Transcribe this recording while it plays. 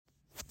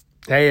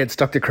Hey, it's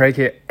Dr. Craig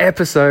here,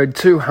 episode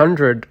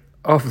 200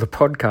 of the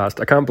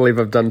podcast. I can't believe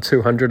I've done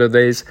 200 of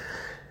these.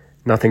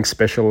 Nothing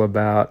special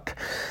about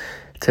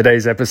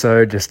today's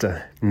episode, just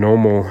a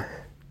normal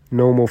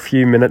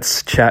few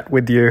minutes chat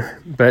with you.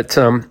 But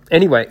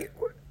anyway,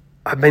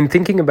 I've been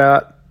thinking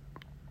about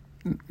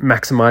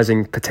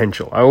maximizing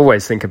potential. I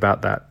always think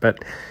about that.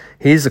 But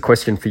here's a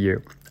question for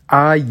you.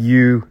 Are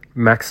you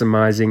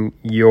maximizing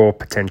your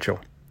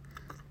potential?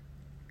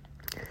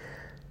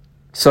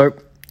 So,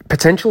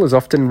 potential is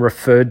often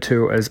referred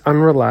to as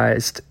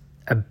unrealized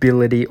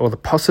ability or the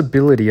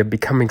possibility of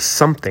becoming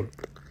something.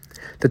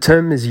 The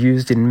term is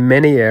used in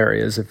many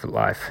areas of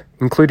life,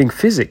 including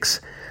physics,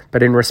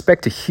 but in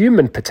respect to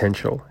human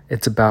potential,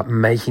 it's about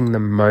making the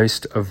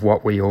most of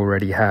what we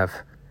already have.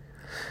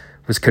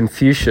 It was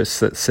Confucius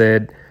that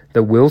said,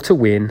 "The will to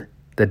win,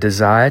 the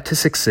desire to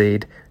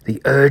succeed,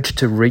 the urge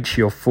to reach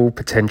your full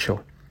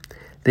potential.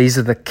 These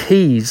are the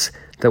keys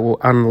that will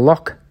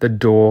unlock the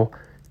door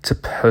to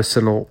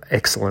personal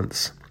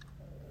excellence."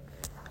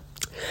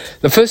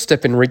 The first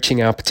step in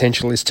reaching our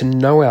potential is to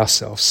know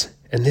ourselves,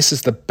 and this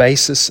is the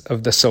basis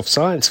of the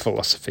self-science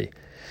philosophy.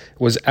 It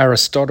was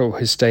Aristotle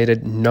who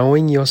stated,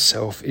 "Knowing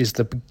yourself is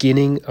the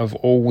beginning of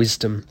all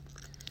wisdom."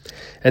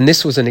 And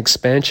this was an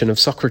expansion of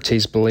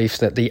Socrates' belief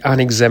that the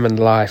unexamined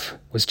life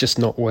was just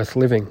not worth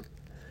living.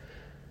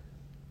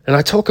 And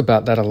I talk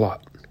about that a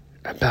lot,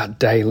 about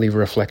daily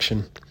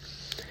reflection.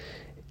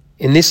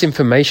 In this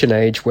information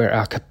age where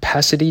our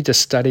capacity to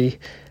study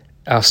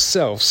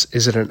ourselves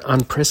is at an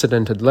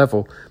unprecedented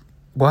level,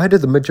 why do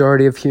the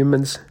majority of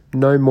humans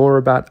know more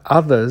about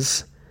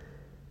others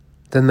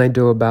than they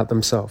do about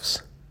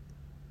themselves?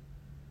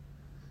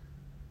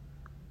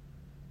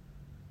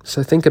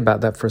 So think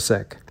about that for a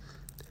sec.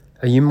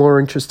 Are you more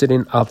interested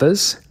in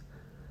others,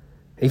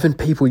 even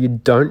people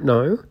you don't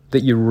know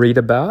that you read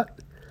about,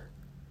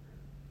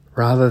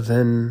 rather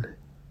than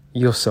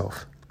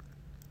yourself?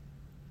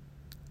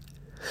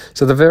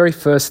 So the very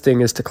first thing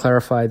is to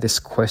clarify this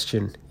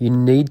question. You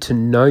need to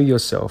know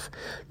yourself,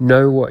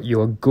 know what you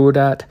are good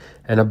at,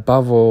 and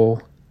above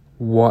all,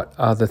 what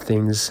are the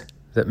things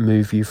that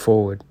move you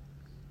forward.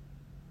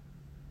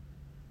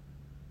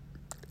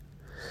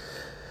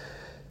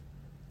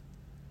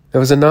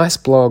 There was a nice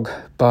blog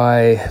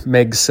by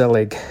Meg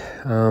Selig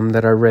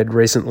that I read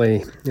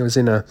recently. It was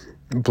in a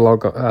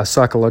blog,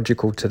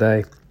 Psychological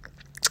Today,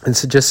 and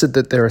suggested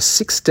that there are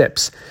 6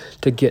 steps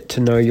to get to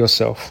know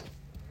yourself.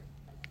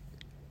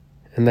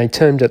 And they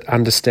termed it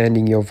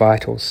understanding your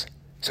vitals.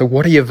 So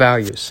what are your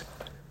values?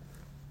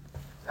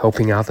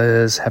 Helping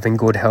others, having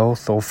good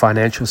health, or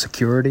financial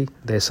security?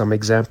 There's some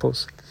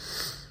examples.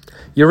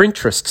 Your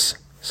interests.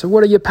 So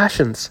what are your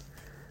passions?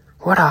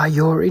 What are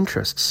your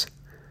interests?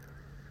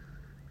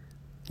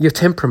 Your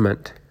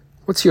temperament.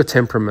 What's your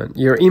temperament?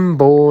 Your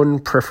inborn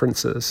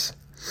preferences.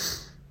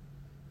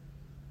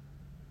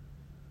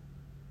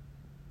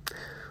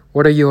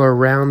 What are your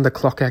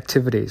around-the-clock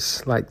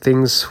activities? Like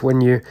things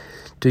when you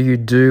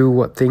do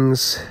what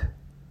things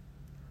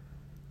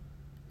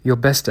you're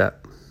best at?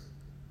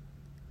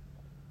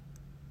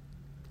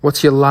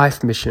 What's your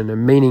life mission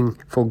and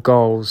meaningful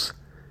goals?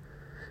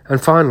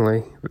 And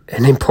finally,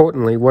 and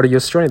importantly, what are your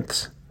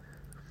strengths?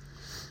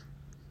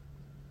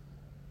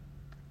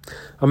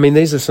 I mean,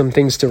 these are some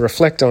things to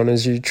reflect on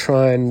as you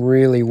try and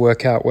really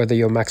work out whether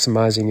you're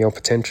maximizing your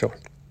potential.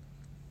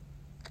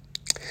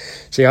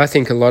 See, I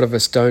think a lot of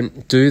us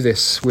don't do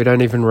this. We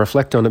don't even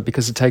reflect on it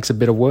because it takes a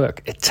bit of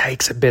work. It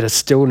takes a bit of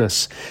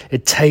stillness.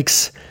 It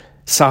takes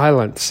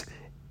silence.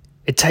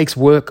 It takes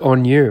work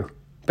on you.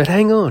 But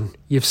hang on,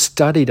 you've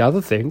studied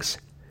other things.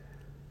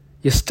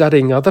 You're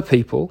studying other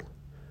people.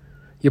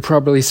 You're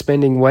probably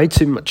spending way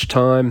too much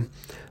time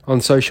on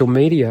social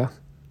media.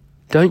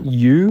 Don't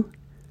you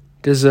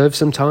deserve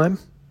some time?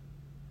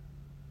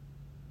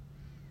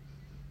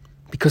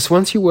 Because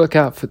once you work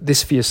out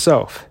this for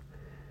yourself,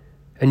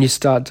 and you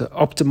start to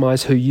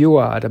optimize who you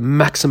are, to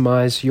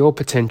maximize your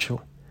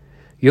potential,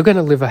 you're going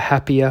to live a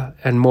happier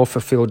and more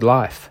fulfilled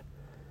life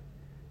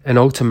and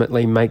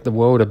ultimately make the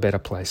world a better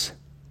place.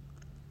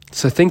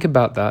 So think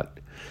about that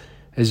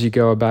as you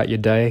go about your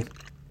day.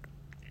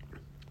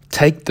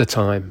 Take the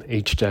time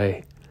each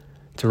day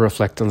to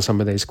reflect on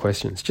some of these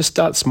questions. Just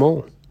start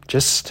small.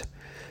 Just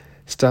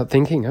start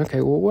thinking,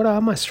 okay, well, what are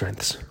my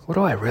strengths? What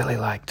do I really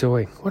like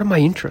doing? What are my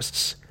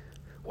interests?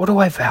 What do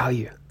I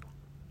value?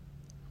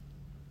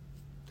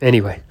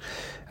 Anyway,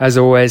 as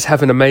always,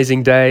 have an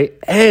amazing day,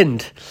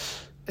 and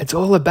it's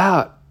all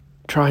about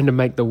trying to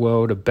make the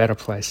world a better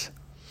place.